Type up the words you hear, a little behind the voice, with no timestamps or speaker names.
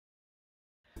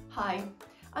Hi,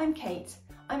 I'm Kate.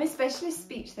 I'm a specialist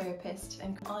speech therapist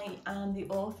and I am the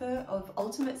author of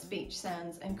Ultimate Speech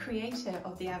Sounds and creator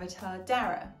of the avatar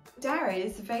DARA. DARA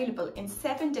is available in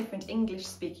 7 different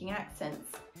English-speaking accents.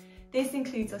 This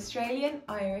includes Australian,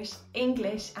 Irish,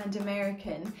 English and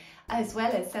American, as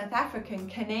well as South African,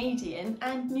 Canadian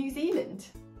and New Zealand.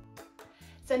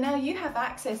 So now you have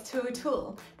access to a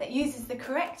tool that uses the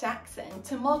correct accent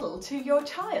to model to your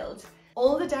child.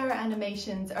 All the DARA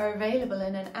animations are available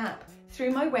in an app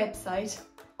through my website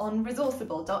on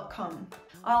Resourceible.com.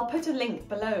 I'll put a link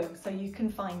below so you can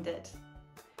find it.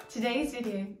 Today's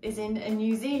video is in a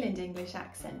New Zealand English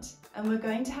accent and we're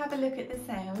going to have a look at the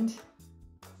sound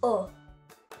O.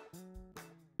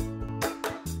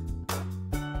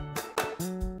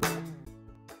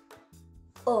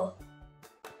 O.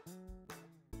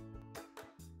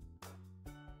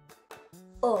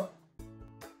 O.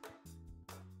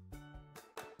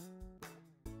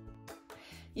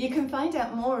 You can find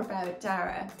out more about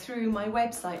DARA through my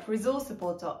website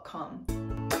Resourceible.com.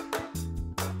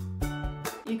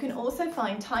 You can also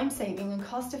find time-saving and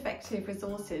cost-effective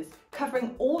resources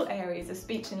covering all areas of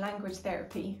speech and language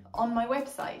therapy on my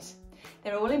website.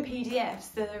 They're all in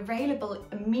PDFs that are available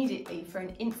immediately for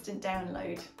an instant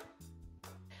download.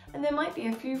 And there might be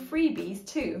a few freebies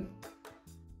too.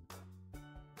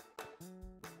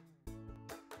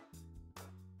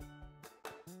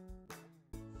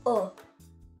 O.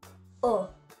 O.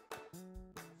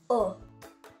 O.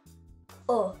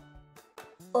 O.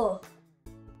 O.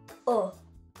 O.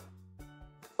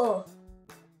 O.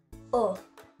 O.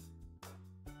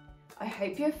 I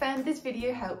hope you have found this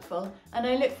video helpful and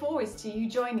I look forward to you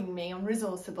joining me on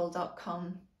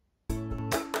Resourceible.com.